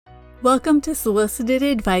Welcome to Solicited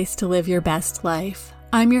Advice to Live Your Best Life.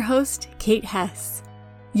 I'm your host, Kate Hess.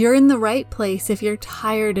 You're in the right place if you're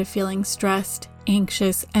tired of feeling stressed,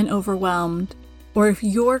 anxious, and overwhelmed, or if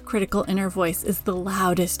your critical inner voice is the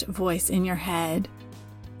loudest voice in your head.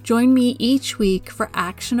 Join me each week for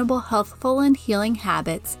actionable, healthful, and healing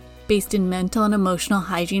habits based in mental and emotional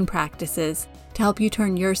hygiene practices to help you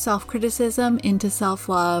turn your self-criticism into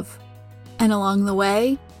self-love. And along the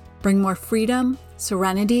way, bring more freedom,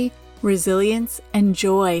 serenity, resilience, and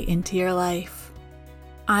joy into your life.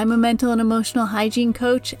 I'm a mental and emotional hygiene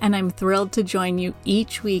coach, and I'm thrilled to join you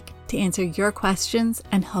each week to answer your questions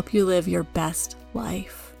and help you live your best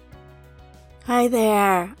life. Hi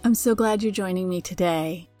there. I'm so glad you're joining me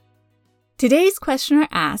today. Today's questioner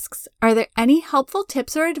asks, are there any helpful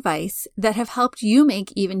tips or advice that have helped you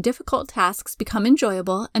make even difficult tasks become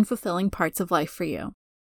enjoyable and fulfilling parts of life for you?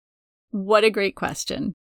 What a great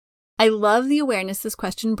question. I love the awareness this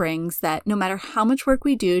question brings that no matter how much work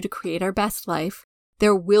we do to create our best life,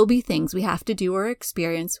 there will be things we have to do or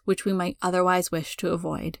experience which we might otherwise wish to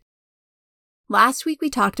avoid. Last week we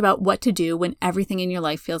talked about what to do when everything in your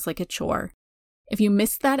life feels like a chore. If you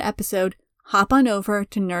missed that episode, hop on over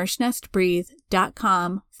to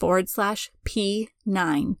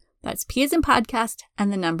nourishnestbreathe.com/P9. That's P as in podcast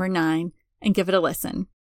and the number 9, and give it a listen.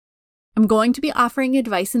 I'm going to be offering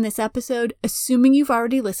advice in this episode, assuming you've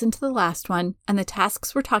already listened to the last one, and the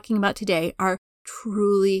tasks we're talking about today are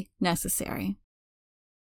truly necessary.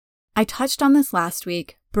 I touched on this last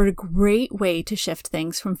week, but a great way to shift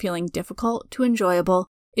things from feeling difficult to enjoyable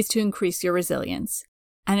is to increase your resilience.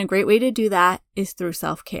 And a great way to do that is through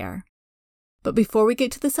self-care. But before we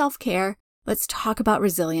get to the self-care, let's talk about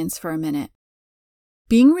resilience for a minute.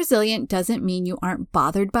 Being resilient doesn't mean you aren't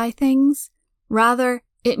bothered by things. Rather,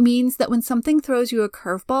 it means that when something throws you a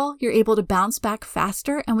curveball, you're able to bounce back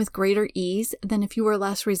faster and with greater ease than if you were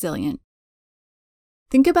less resilient.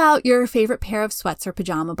 Think about your favorite pair of sweats or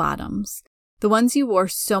pajama bottoms, the ones you wore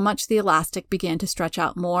so much the elastic began to stretch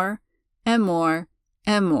out more and more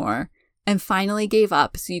and more, and finally gave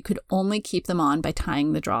up so you could only keep them on by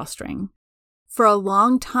tying the drawstring. For a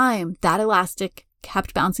long time, that elastic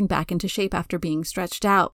kept bouncing back into shape after being stretched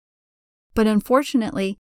out. But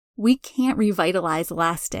unfortunately, we can't revitalize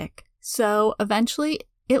elastic, so eventually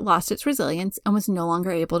it lost its resilience and was no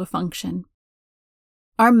longer able to function.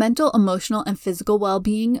 Our mental, emotional, and physical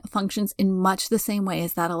well-being functions in much the same way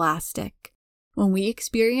as that elastic. When we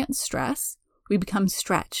experience stress, we become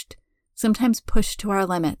stretched, sometimes pushed to our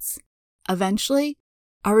limits. Eventually,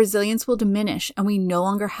 our resilience will diminish and we no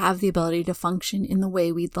longer have the ability to function in the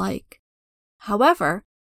way we'd like. However,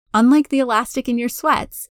 unlike the elastic in your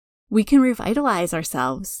sweats, we can revitalize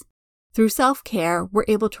ourselves. Through self-care, we're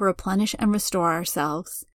able to replenish and restore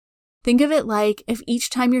ourselves. Think of it like if each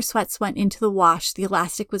time your sweats went into the wash, the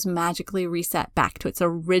elastic was magically reset back to its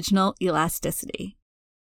original elasticity.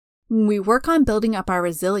 When we work on building up our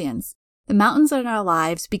resilience, the mountains in our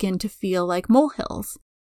lives begin to feel like molehills,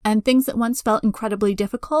 and things that once felt incredibly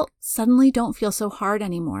difficult suddenly don't feel so hard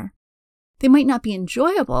anymore. They might not be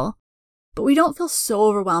enjoyable, but we don't feel so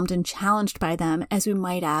overwhelmed and challenged by them as we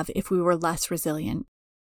might have if we were less resilient.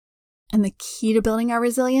 And the key to building our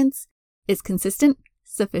resilience is consistent,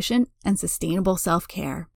 sufficient, and sustainable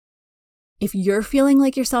self-care. If you're feeling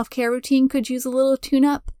like your self-care routine could use a little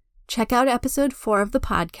tune-up, check out episode 4 of the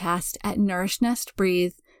podcast at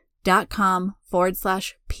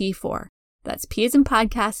nourishnestbreathe.com/P4. That's P as in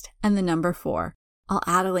podcast and the number 4. I'll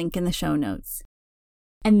add a link in the show notes.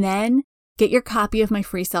 And then get your copy of my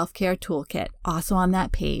free self-care toolkit, also on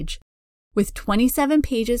that page. With 27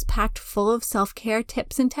 pages packed full of self-care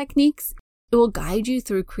tips and techniques, it will guide you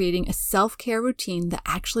through creating a self-care routine that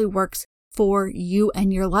actually works for you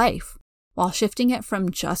and your life, while shifting it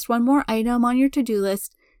from just one more item on your to-do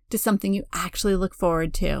list to something you actually look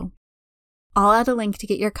forward to. I'll add a link to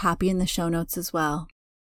get your copy in the show notes as well.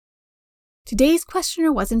 Today's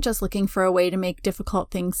questioner wasn't just looking for a way to make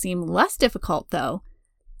difficult things seem less difficult, though.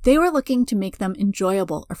 They were looking to make them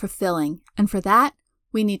enjoyable or fulfilling, and for that,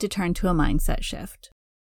 we need to turn to a mindset shift.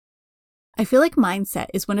 I feel like mindset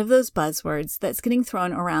is one of those buzzwords that's getting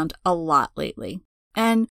thrown around a lot lately.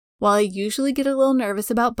 And while I usually get a little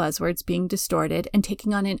nervous about buzzwords being distorted and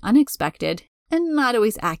taking on an unexpected and not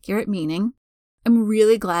always accurate meaning, I'm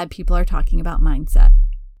really glad people are talking about mindset.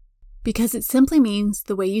 Because it simply means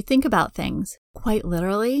the way you think about things, quite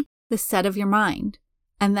literally, the set of your mind.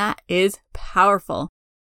 And that is powerful.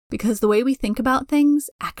 Because the way we think about things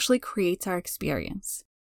actually creates our experience.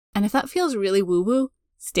 And if that feels really woo-woo,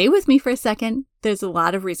 stay with me for a second. There's a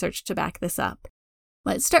lot of research to back this up.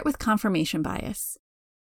 Let's start with confirmation bias.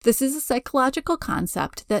 This is a psychological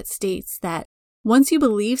concept that states that Once you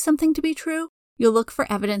believe something to be true, you'll look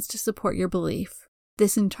for evidence to support your belief.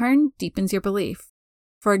 This in turn deepens your belief.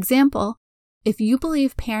 For example, if you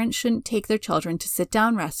believe parents shouldn't take their children to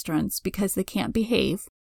sit-down restaurants because they can't behave,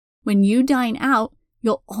 when you dine out,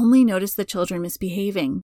 you'll only notice the children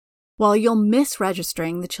misbehaving, while you'll miss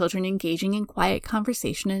registering the children engaging in quiet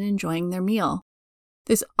conversation and enjoying their meal.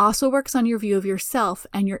 This also works on your view of yourself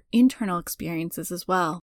and your internal experiences as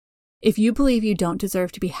well. If you believe you don't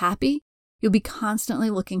deserve to be happy, you'll be constantly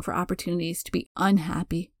looking for opportunities to be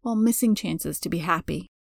unhappy while missing chances to be happy.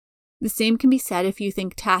 The same can be said if you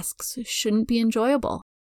think tasks shouldn't be enjoyable.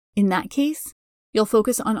 In that case, you'll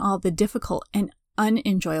focus on all the difficult and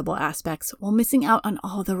unenjoyable aspects while missing out on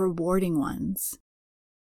all the rewarding ones.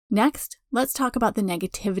 Next, let's talk about the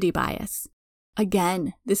negativity bias.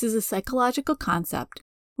 Again, this is a psychological concept.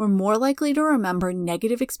 We're more likely to remember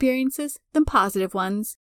negative experiences than positive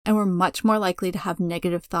ones, and we're much more likely to have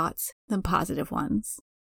negative thoughts than positive ones.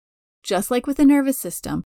 Just like with the nervous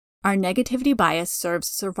system, our negativity bias serves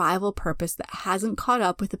a survival purpose that hasn't caught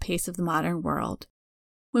up with the pace of the modern world.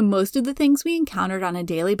 When most of the things we encountered on a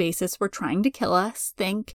daily basis were trying to kill us,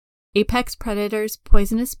 think apex predators,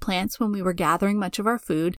 poisonous plants when we were gathering much of our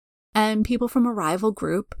food, and people from a rival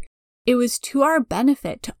group, it was to our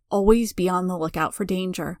benefit to always be on the lookout for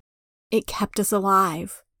danger. It kept us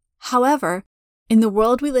alive. However, in the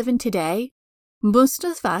world we live in today, most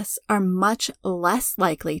of us are much less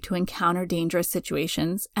likely to encounter dangerous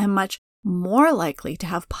situations and much more likely to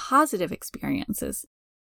have positive experiences.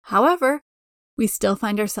 However, we still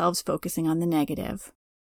find ourselves focusing on the negative.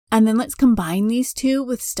 And then let's combine these two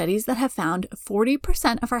with studies that have found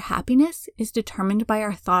 40% of our happiness is determined by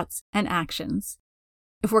our thoughts and actions.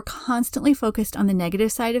 If we're constantly focused on the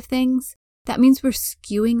negative side of things, that means we're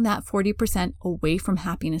skewing that 40% away from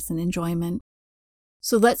happiness and enjoyment.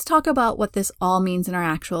 So let's talk about what this all means in our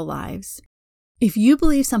actual lives. If you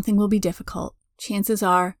believe something will be difficult, chances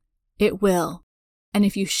are it will. And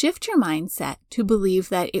if you shift your mindset to believe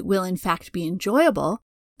that it will in fact be enjoyable,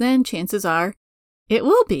 then chances are it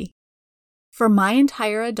will be. For my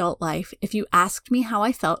entire adult life, if you asked me how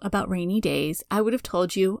I felt about rainy days, I would have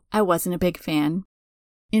told you I wasn't a big fan.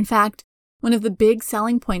 In fact, one of the big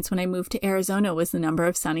selling points when I moved to Arizona was the number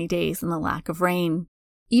of sunny days and the lack of rain.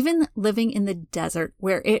 Even living in the desert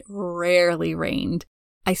where it rarely rained,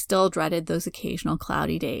 I still dreaded those occasional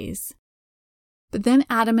cloudy days. But then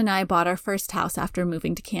Adam and I bought our first house after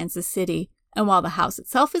moving to Kansas City, and while the house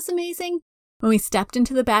itself is amazing, when we stepped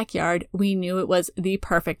into the backyard, we knew it was the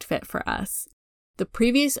perfect fit for us. The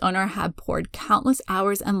previous owner had poured countless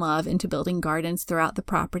hours and love into building gardens throughout the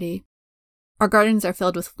property. Our gardens are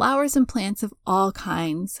filled with flowers and plants of all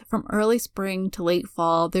kinds. From early spring to late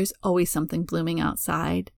fall, there's always something blooming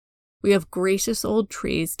outside. We have gracious old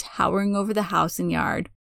trees towering over the house and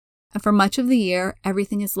yard. And for much of the year,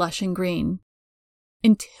 everything is lush and green.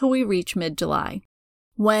 Until we reach mid-July,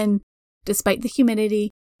 when, despite the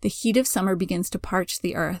humidity, the heat of summer begins to parch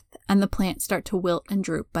the earth and the plants start to wilt and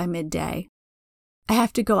droop by midday. I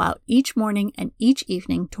have to go out each morning and each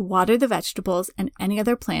evening to water the vegetables and any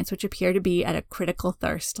other plants which appear to be at a critical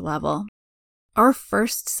thirst level. Our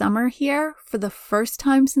first summer here, for the first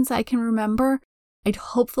time since I can remember, I'd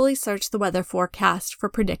hopefully search the weather forecast for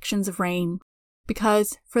predictions of rain,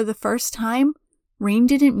 because for the first time, rain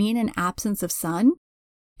didn't mean an absence of sun.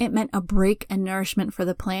 It meant a break and nourishment for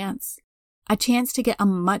the plants, a chance to get a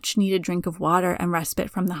much-needed drink of water and respite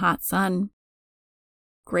from the hot sun.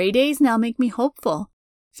 Gray days now make me hopeful.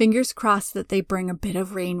 Fingers crossed that they bring a bit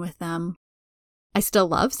of rain with them. I still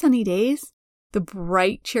love sunny days. The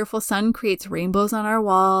bright, cheerful sun creates rainbows on our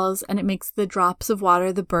walls, and it makes the drops of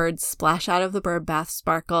water the birds splash out of the bird bath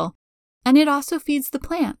sparkle. And it also feeds the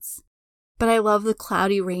plants. But I love the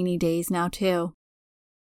cloudy, rainy days now too.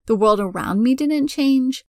 The world around me didn't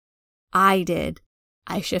change. I did.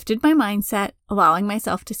 I shifted my mindset, allowing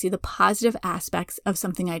myself to see the positive aspects of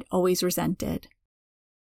something I'd always resented.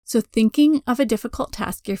 So thinking of a difficult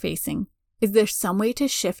task you're facing, is there some way to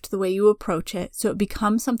shift the way you approach it so it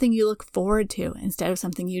becomes something you look forward to instead of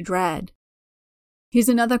something you dread? Here's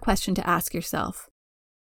another question to ask yourself.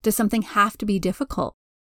 Does something have to be difficult?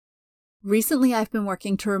 Recently, I've been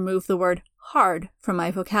working to remove the word hard from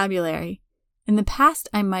my vocabulary. In the past,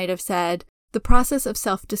 I might have said the process of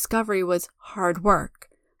self-discovery was hard work,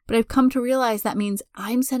 but I've come to realize that means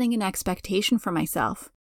I'm setting an expectation for myself.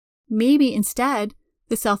 Maybe instead,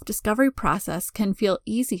 the self-discovery process can feel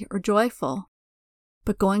easy or joyful.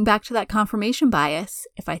 But going back to that confirmation bias,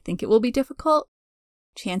 if I think it will be difficult,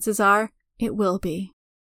 chances are it will be.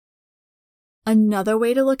 Another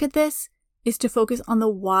way to look at this is to focus on the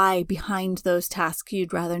why behind those tasks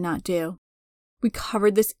you'd rather not do. We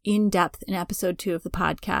covered this in depth in episode 2 of the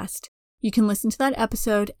podcast. You can listen to that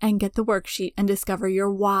episode and get the worksheet and discover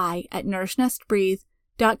your why at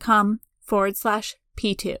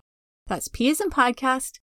nourishnestbreathe.com/P2. That's P as in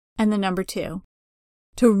podcast and the number 2.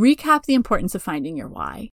 To recap the importance of finding your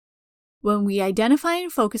why. When we identify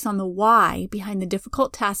and focus on the why behind the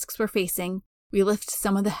difficult tasks we're facing, we lift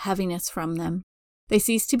some of the heaviness from them. They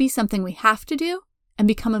cease to be something we have to do and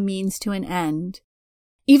become a means to an end.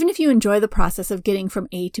 Even if you enjoy the process of getting from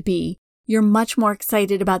A to B, you're much more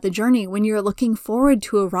excited about the journey when you're looking forward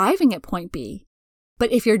to arriving at point B.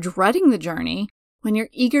 But if you're dreading the journey, when you're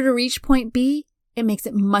eager to reach point B, it makes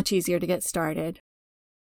it much easier to get started.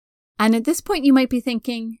 And at this point, you might be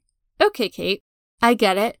thinking, okay, Kate, I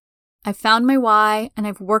get it. I've found my why, and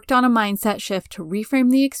I've worked on a mindset shift to reframe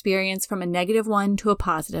the experience from a negative one to a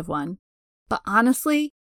positive one. But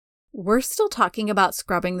honestly, we're still talking about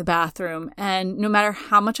scrubbing the bathroom, and no matter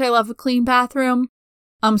how much I love a clean bathroom,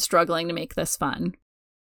 I'm struggling to make this fun.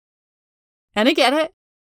 And I get it.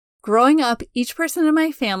 Growing up, each person in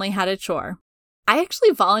my family had a chore. I actually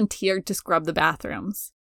volunteered to scrub the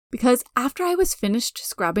bathrooms, because after I was finished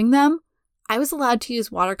scrubbing them, I was allowed to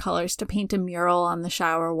use watercolors to paint a mural on the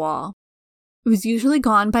shower wall. It was usually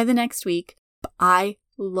gone by the next week, but I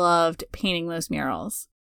loved painting those murals.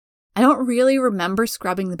 I don't really remember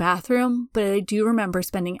scrubbing the bathroom, but I do remember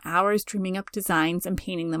spending hours dreaming up designs and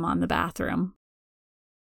painting them on the bathroom.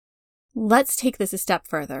 Let's take this a step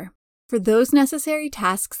further. For those necessary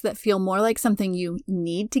tasks that feel more like something you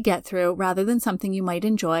need to get through rather than something you might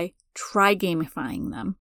enjoy, try gamifying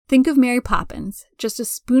them. Think of Mary Poppins. Just a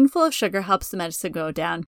spoonful of sugar helps the medicine go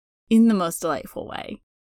down in the most delightful way.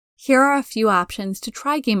 Here are a few options to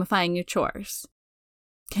try gamifying your chores.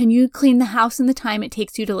 Can you clean the house in the time it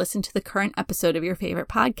takes you to listen to the current episode of your favorite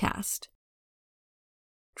podcast?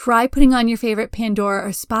 Try putting on your favorite Pandora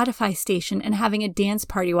or Spotify station and having a dance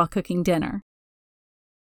party while cooking dinner.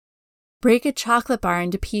 Break a chocolate bar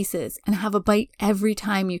into pieces and have a bite every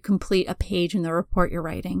time you complete a page in the report you're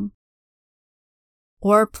writing.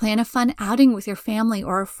 Or plan a fun outing with your family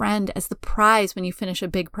or a friend as the prize when you finish a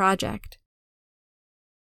big project.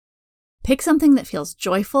 Pick something that feels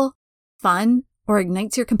joyful, fun, or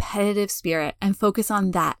ignites your competitive spirit and focus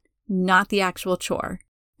on that, not the actual chore.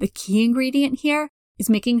 The key ingredient here is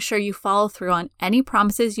making sure you follow through on any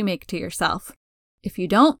promises you make to yourself. If you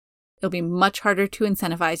don't, it'll be much harder to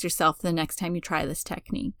incentivize yourself the next time you try this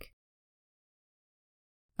technique.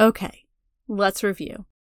 Okay, let's review.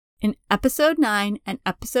 In episode 9 and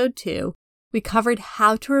episode 2, we covered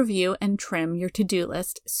how to review and trim your to-do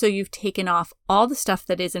list so you've taken off all the stuff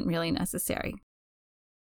that isn't really necessary.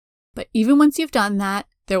 But even once you've done that,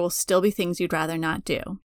 there will still be things you'd rather not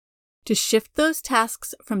do. To shift those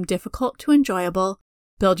tasks from difficult to enjoyable,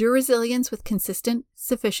 build your resilience with consistent,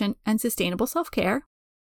 sufficient, and sustainable self-care.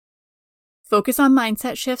 Focus on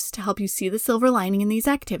mindset shifts to help you see the silver lining in these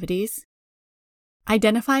activities.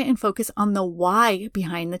 Identify and focus on the why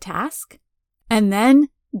behind the task. And then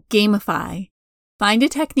gamify. Find a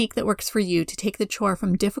technique that works for you to take the chore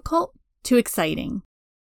from difficult to exciting.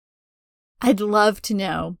 I'd love to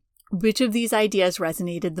know which of these ideas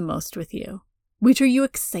resonated the most with you. Which are you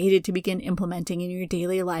excited to begin implementing in your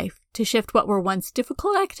daily life to shift what were once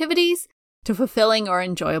difficult activities to fulfilling or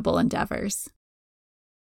enjoyable endeavors?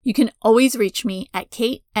 You can always reach me at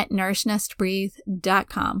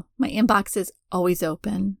kate@nourishnestbreathe.com. My inbox is always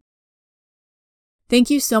open. Thank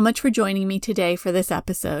you so much for joining me today for this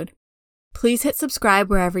episode. Please hit subscribe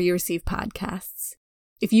wherever you receive podcasts.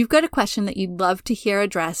 If you've got a question that you'd love to hear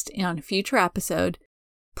addressed on a future episode,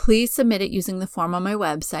 please submit it using the form on my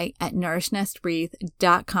website at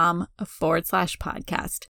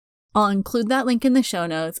nourishnestbreathe.com/podcast. I'll include that link in the show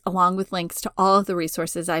notes along with links to all of the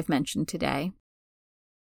resources I've mentioned today.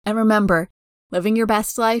 And remember, living your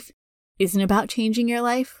best life isn't about changing your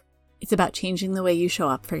life. It's about changing the way you show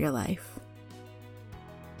up for your life.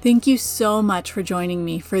 Thank you so much for joining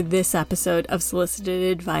me for this episode of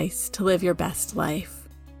Solicited Advice to Live Your Best Life.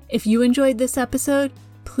 If you enjoyed this episode,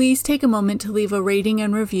 please take a moment to leave a rating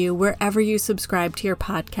and review wherever you subscribe to your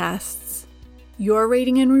podcasts. Your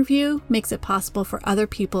rating and review makes it possible for other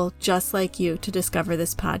people just like you to discover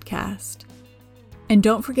this podcast. And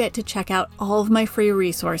don't forget to check out all of my free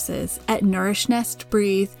resources at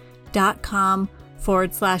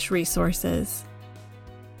nourishnestbreathe.com/resources.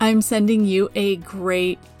 I'm sending you a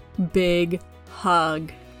great big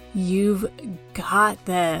hug. You've got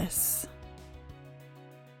this.